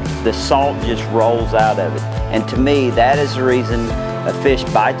bait, the salt just rolls out of it. And to me, that is the reason a fish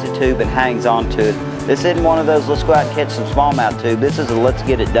bites a tube and hangs onto it. This isn't one of those let's go out and catch some smallmouth tube. This is a let's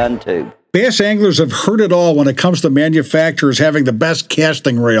get it done tube. Bass anglers have heard it all when it comes to manufacturers having the best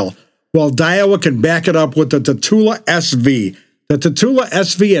casting reel. Well, Daiwa can back it up with the Tatula SV. The Tatula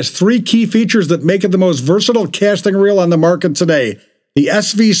SV has 3 key features that make it the most versatile casting reel on the market today. The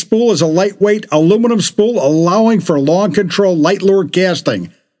SV spool is a lightweight aluminum spool allowing for long control light lure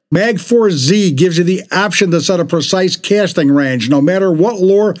casting. Mag 4Z gives you the option to set a precise casting range no matter what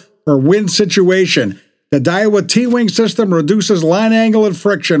lure or wind situation. The Daiwa T-Wing system reduces line angle and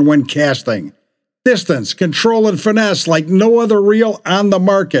friction when casting. Distance, control, and finesse like no other reel on the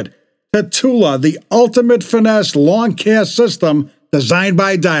market. Tatula, the ultimate finesse long cast system designed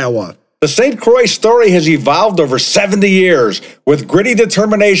by Daiwa. The St. Croix story has evolved over 70 years. With gritty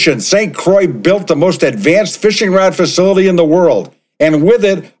determination, St. Croix built the most advanced fishing rod facility in the world. and with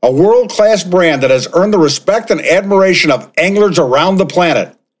it, a world-class brand that has earned the respect and admiration of anglers around the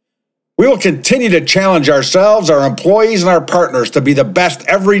planet. We will continue to challenge ourselves, our employees, and our partners to be the best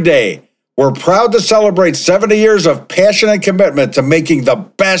every day. We're proud to celebrate 70 years of passion and commitment to making the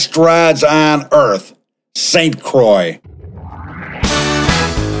best rods on earth. St. Croix.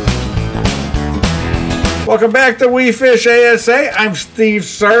 Welcome back to We Fish ASA. I'm Steve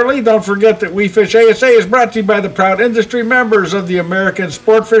Sarley. Don't forget that We Fish ASA is brought to you by the proud industry members of the American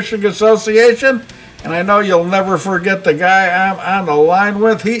Sport Fishing Association. And I know you'll never forget the guy I'm on the line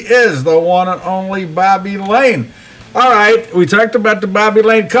with. He is the one and only Bobby Lane. All right, we talked about the Bobby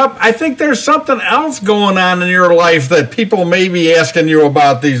Lane Cup. I think there's something else going on in your life that people may be asking you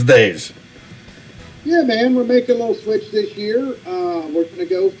about these days. Yeah, man, we're making a little switch this year. We're going to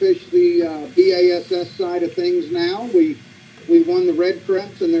go fish the BASS side of things now. We won the Red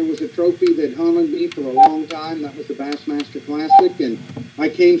Crest, and there was a trophy that haunted me for a long time. That was the Bassmaster Classic, and I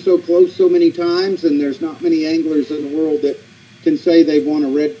came so close so many times, and there's not many anglers in the world that can say they've won a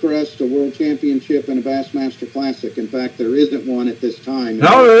Red Crest, a World Championship, and a Bassmaster Classic. In fact, there isn't one at this time.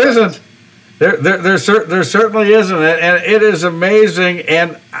 No, there isn't. There certainly isn't, and it is amazing.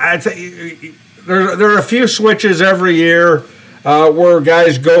 And I tell you, there are a few switches every year where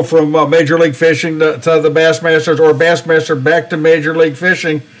guys go from Major League Fishing to the Bassmasters, or Bassmaster back to Major League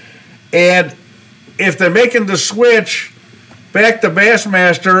Fishing. And if they're making the switch back to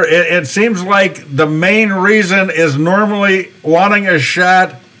Bassmaster, it seems like the main reason is normally wanting a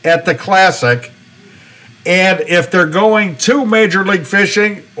shot at the Classic. And if they're going to Major League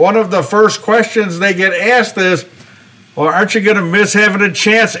Fishing, one of the first questions they get asked is, well, aren't you going to miss having a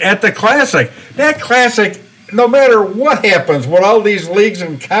chance at the Classic? That Classic, no matter what happens with all these leagues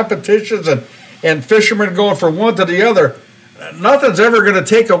and competitions and fishermen going from one to the other, nothing's ever going to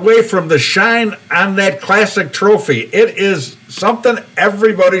take away from the shine on that Classic trophy. It is something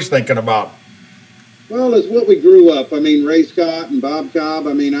everybody's thinking about. Well, it's what we grew up. I mean, Ray Scott and Bob Cobb,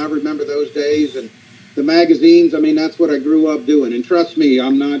 I mean, I remember those days, and the magazines, I mean, that's what I grew up doing. And trust me,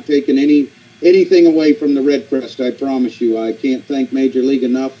 I'm not taking anything away from the Red Crest, I promise you. I can't thank Major League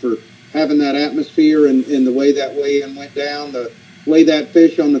enough for having that atmosphere and the way that weigh-in went down, the way that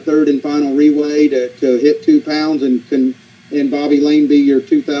fish on the third and final reweigh to hit 2 pounds and Bobby Lane be your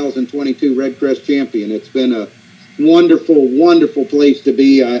 2022 Red Crest champion. It's been a wonderful, wonderful place to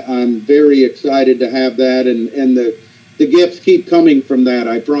be. I'm very excited to have that, and the gifts keep coming from that,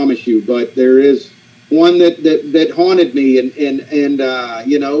 I promise you. But there is one that haunted me, and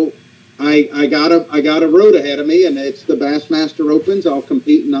you know, I got a road ahead of me, and it's the Bassmaster Opens. I'll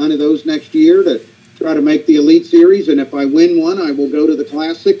compete in 9 of those next year to try to make the Elite Series, and if I win one, I will go to the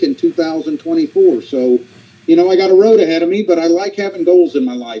Classic in 2024. So, you know, I got a road ahead of me, but I like having goals in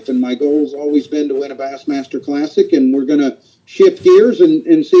my life, and my goal's always been to win a Bassmaster Classic, and we're going to shift gears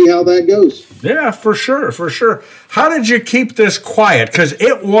and see how that goes. Yeah, for sure, for sure. How did you keep this quiet? Because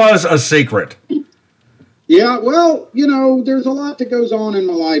it was a secret. Yeah, well, you know, there's a lot that goes on in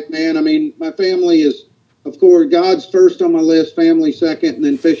my life, man. I mean, my family is, of course, God's first on my list, family second, and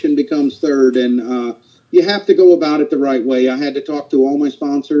then fishing becomes third. And you have to go about it the right way. I had to talk to all my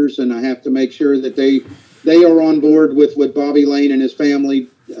sponsors, and I have to make sure that they are on board with what Bobby Lane and his family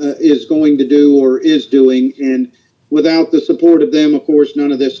is going to do or is doing. And without the support of them, of course,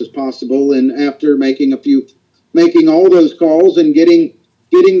 none of this is possible. And after making all those calls and getting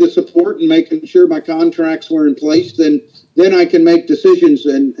the support and making sure my contracts were in place, then I can make decisions.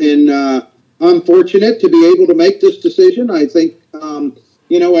 And I'm fortunate to be able to make this decision. I think,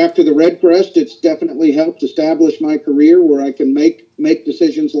 you know, after the Red Crest, it's definitely helped establish my career where I can make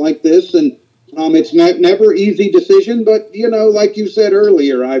decisions like this. And it's never easy decision, but, you know, like you said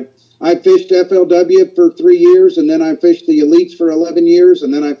earlier, I fished FLW for 3 years, and then I fished the Elites for 11 years,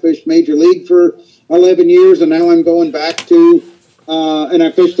 and then I fished Major League for 11 years, and now I'm going back to and I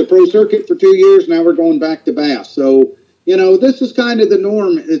fished the pro circuit for 2 years. Now we're going back to bass. So, you know, this is kind of the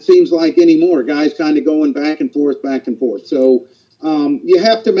norm, it seems like, anymore. Guys kind of going back and forth. So you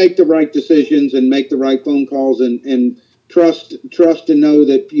have to make the right decisions and make the right phone calls and trust and know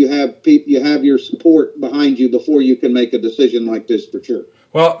that you have your support behind you before you can make a decision like this, for sure.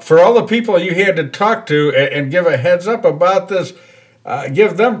 Well, for all the people you had to talk to and give a heads up about this,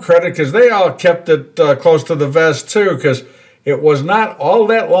 give them credit, because they all kept it close to the vest too, because it was not all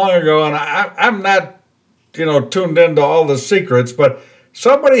that long ago, and I'm not, you know, tuned into all the secrets, but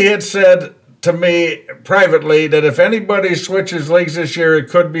somebody had said to me privately that if anybody switches leagues this year, it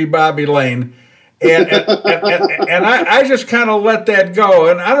could be Bobby Lane. And I just kind of let that go.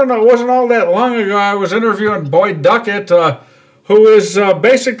 And I don't know, it wasn't all that long ago I was interviewing Boyd Duckett, who is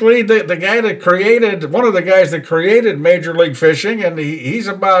basically the guy that created, one of the guys that created Major League Fishing, and he's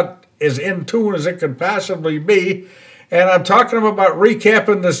about as in tune as it could possibly be. And I'm talking to him about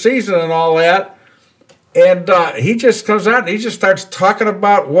recapping the season and all that. And he just comes out and he just starts talking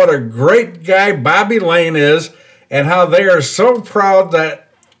about what a great guy Bobby Lane is and how they are so proud that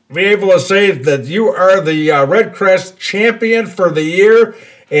be able to say that you are the Red Crest champion for the year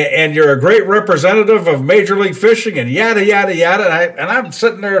and you're a great representative of Major League Fishing and yada, yada, yada. And I'm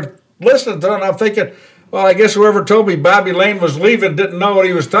sitting there listening to it and I'm thinking, well, I guess whoever told me Bobby Lane was leaving didn't know what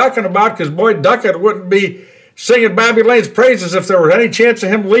he was talking about because Boyd Duckett wouldn't be singing Bobby Lane's praises if there was any chance of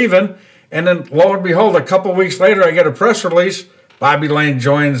him leaving. And then, lo and behold, a couple weeks later, I get a press release. Bobby Lane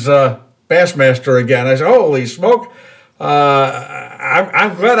joins Bassmaster again. I said, holy smoke.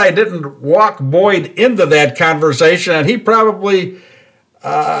 I'm glad I didn't walk Boyd into that conversation. And he probably,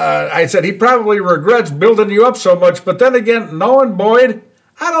 I said, he probably regrets building you up so much. But then again, knowing Boyd,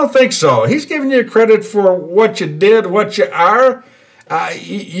 I don't think so. He's giving you credit for what you did, what you are.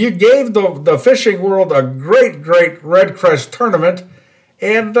 You gave the fishing world a great, great Red Crest tournament.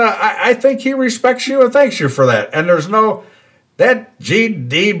 And I think he respects you and thanks you for that. And there's no, that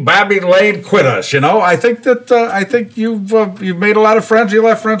GD Bobby Lane quit us, you know. I think you've made a lot of friends. You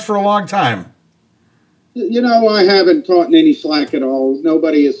left friends for a long time. You know, I haven't caught any slack at all.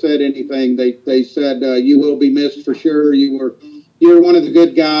 Nobody has said anything. They said you will be missed for sure. You're one of the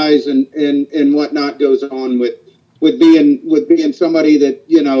good guys, and whatnot goes on with being somebody that,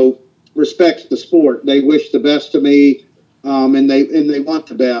 you know, respects the sport. They wish the best to me. And they want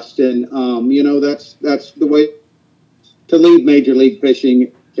the best, and you know, that's the way to lead Major League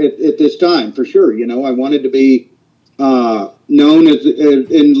Fishing at this time for sure. You know, I wanted to be known as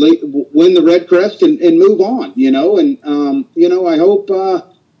and win the Red Crest and move on. You know, and you know,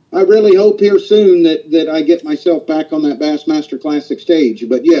 I really hope here soon that I get myself back on that Bassmaster Classic stage.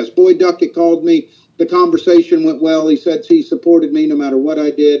 But yes, Boyd Duckett called me. The conversation went well. He said he supported me no matter what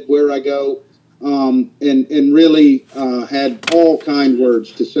I did, where I go. And really had all kind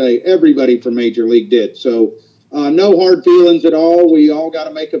words to say. Everybody from Major League did. So no hard feelings at all. We all got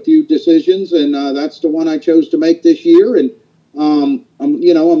to make a few decisions, and that's the one I chose to make this year. And I'm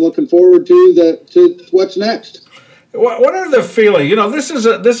looking forward to what's next. What are the feelings? You know, this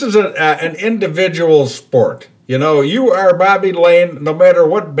is an individual sport. You know, you are Bobby Lane. No matter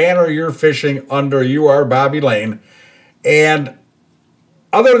what banner you're fishing under, you are Bobby Lane, and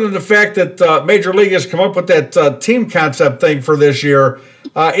other than the fact that Major League has come up with that team concept thing for this year,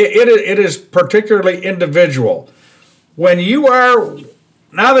 it is particularly individual. When you are,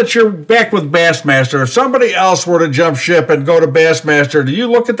 now that you're back with Bassmaster, if somebody else were to jump ship and go to Bassmaster, do you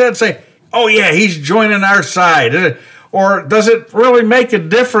look at that and say, oh yeah, he's joining our side? Or does it really make a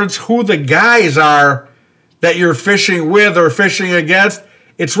difference who the guys are that you're fishing with or fishing against?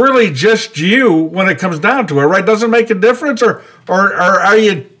 It's really just you when it comes down to it, right? Doesn't it make a difference, or are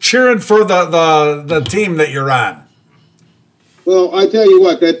you cheering for the team that you're on? Well, I tell you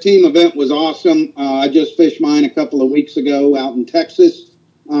what, that team event was awesome. I just fished mine a couple of weeks ago out in Texas.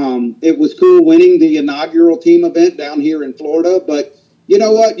 It was cool winning the inaugural team event down here in Florida, but you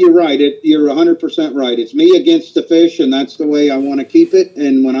know what? You're right. You're 100% right. It's me against the fish, and that's the way I want to keep it.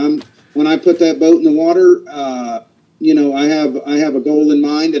 And when I put that boat in the water, you know, I have a goal in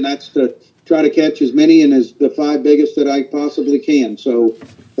mind, and that's to try to catch as many and as the 5 biggest that I possibly can. So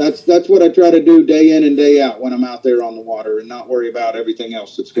that's what I try to do day in and day out when I'm out there on the water, and not worry about everything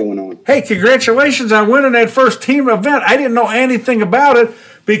else that's going on. Hey, congratulations on winning that first team event. I didn't know anything about it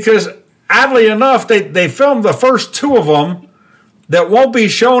because, oddly enough, they filmed the first 2 of them that won't be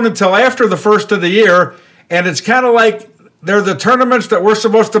shown until after the first of the year, and it's kind of like they're the tournaments that we're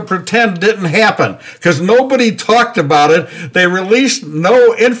supposed to pretend didn't happen because nobody talked about it. They released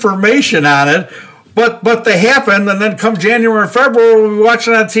no information on it, but they happened. And then come January and February, we're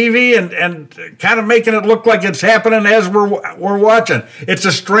watching on TV and kind of making it look like it's happening as we're watching. It's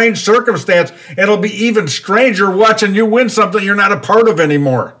a strange circumstance. It'll be even stranger watching you win something you're not a part of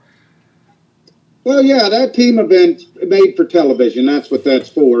anymore. Well, yeah, that team event made for television. That's what that's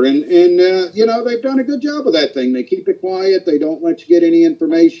for. And you know, they've done a good job of that thing. They keep it quiet. They don't let you get any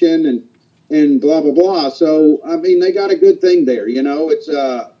information and blah, blah, blah. So, I mean, they got a good thing there. You know, it's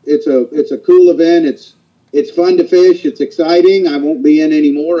a cool event. It's fun to fish. It's exciting. I won't be in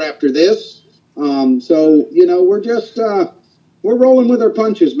anymore after this. So, you know, we're just, we're rolling with our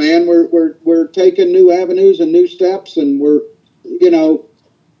punches, man. We're taking new avenues and new steps, and we're, you know,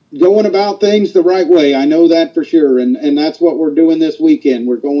 going about things the right way. I know that for sure. And that's what we're doing this weekend.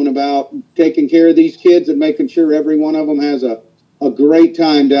 We're going about taking care of these kids and making sure every one of them has a great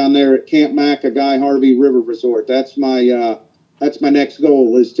time down there at Camp Mac, a Guy Harvey River Resort. That's my that's my next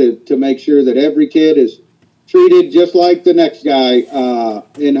goal, is to make sure that every kid is treated just like the next guy.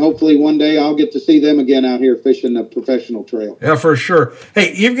 And hopefully one day I'll get to see them again out here fishing the professional trail. Yeah, for sure.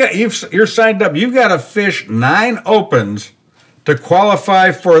 Hey, you're signed up. You've got to fish 9 opens to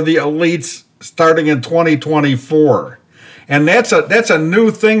qualify for the elites starting in 2024. And that's a new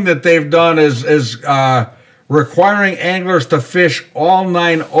thing that they've done is requiring anglers to fish all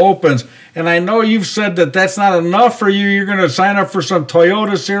 9 opens. And I know you've said that that's not enough for you. You're going to sign up for some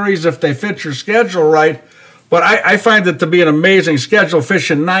Toyota series if they fit your schedule right. But I find it to be an amazing schedule,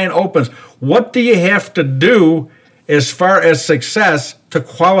 fishing 9 opens. What do you have to do as far as success to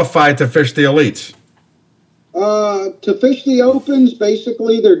qualify to fish the elites? To fish the opens,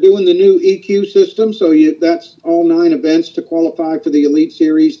 basically, they're doing the new EQ system. So that's all 9 events to qualify for the Elite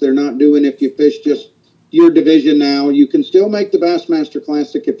Series. They're not doing if you fish just your division now. You can still make the Bassmaster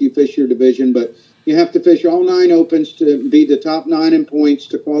Classic if you fish your division, but you have to fish all 9 opens to be the top 9 in points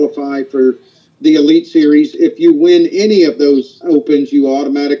to qualify for the Elite Series. If you win any of those opens, you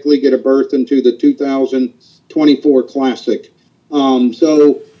automatically get a berth into the 2024 Classic.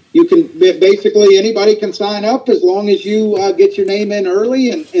 So you can basically, anybody can sign up as long as you get your name in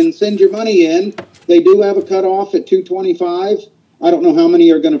early and send your money in. They do have a cutoff at 225. I don't know how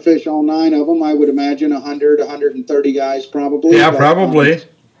many are going to fish all 9 of them. I would imagine 100, 130 guys probably. Yeah, probably.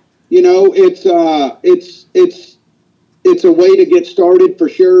 It's a way to get started for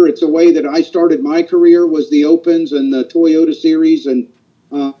sure. It's a way that I started my career, was the Opens and the Toyota Series, and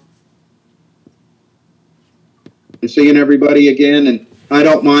seeing everybody again. And I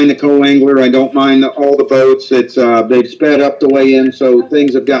don't mind the co-angler. I don't mind all the boats. It's they've sped up the way in, so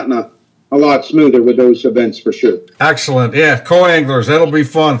things have gotten a lot smoother with those events for sure. Excellent. Yeah, co-anglers. That'll be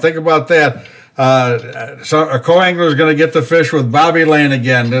fun. Think about that. So a co-angler is going to get to fish with Bobby Lane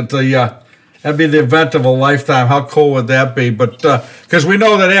again. That'd be the event of a lifetime. How cool would that be? But because we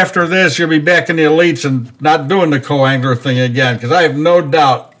know that after this, you'll be back in the elites and not doing the co-angler thing again. Because I have no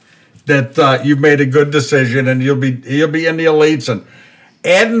doubt that you've made a good decision and you'll be in the elites and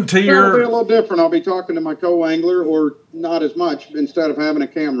adding to your. It'll be a little different. I'll be talking to my co-angler, or not as much, instead of having a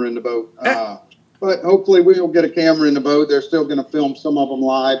camera in the boat. But hopefully we'll get a camera in the boat. They're still going to film some of them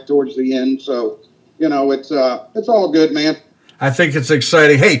live towards the end. So it's all good, man. I think it's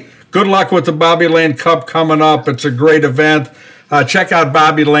exciting. Hey, good luck with the Bobby Lane Cup coming up. It's a great event. Check out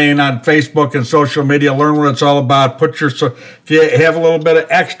Bobby Lane on Facebook and social media. Learn what it's all about. If you have a little bit of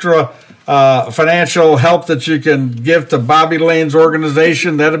extra financial help that you can give to Bobby Lane's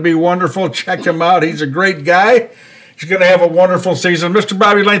organization, that'd be wonderful. Check him out. He's a great guy. He's going to have a wonderful season. Mr.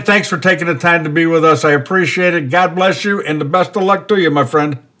 Bobby Lane, thanks for taking the time to be with us. I appreciate it. God bless you, and the best of luck to you, my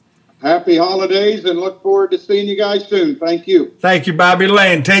friend. Happy holidays, and look forward to seeing you guys soon. Thank you. Thank you, Bobby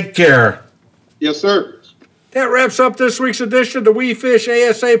Lane. Take care. Yes, sir. That wraps up this week's edition of the We Fish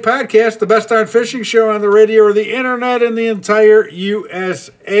ASA podcast, the best darn fishing show on the radio or the internet in the entire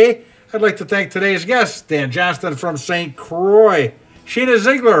USA. I'd like to thank today's guests, Dan Johnston from St. Croix, Sheena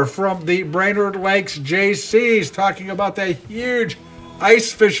Ziegler from the Brainerd Lakes JCs, talking about that huge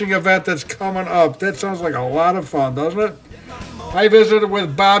ice fishing event that's coming up. That sounds like a lot of fun, doesn't it? I visited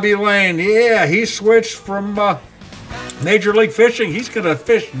with Bobby Lane. Yeah, he switched from Major League Fishing. He's going to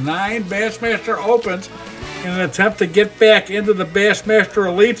fish 9 Bassmaster Opens in an attempt to get back into the Bassmaster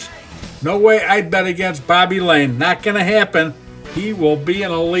Elites. No way I'd bet against Bobby Lane. Not going to happen. He will be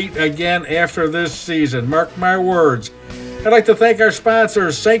an elite again after this season. Mark my words. I'd like to thank our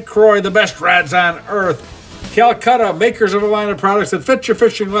sponsors, St. Croix, the best rods on earth, Calcutta, makers of a line of products that fit your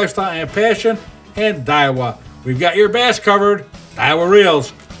fishing lifestyle and passion, and Daiwa. We've got your bass covered. Daiwa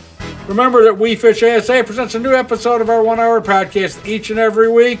Reels. Remember that We Fish ASA presents a new episode of our 1-hour podcast each and every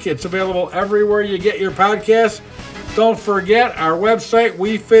week. It's available everywhere you get your podcasts. Don't forget our website,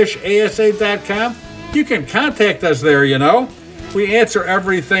 wefishasa.com. You can contact us there, We answer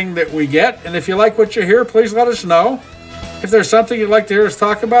everything that we get. And if you like what you hear, please let us know. If there's something you'd like to hear us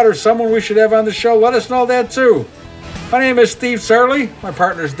talk about or someone we should have on the show, let us know that too. My name is Steve Sarley. My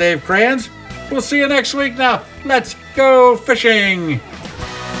partner is Dave Kranz. We'll see you next week. Now, let's go fishing.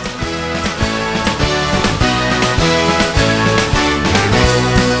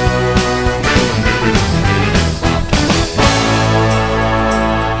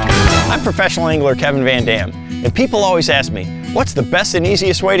 I'm professional angler Kevin Van Dam, and people always ask me, what's the best and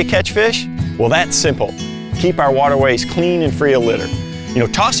easiest way to catch fish? Well, that's simple. Keep our waterways clean and free of litter.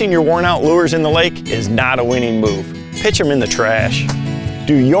 Tossing your worn out lures in the lake is not a winning move. Pitch them in the trash.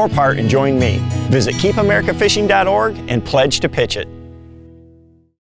 Do your part and join me. Visit keepamericafishing.org and pledge to pitch it.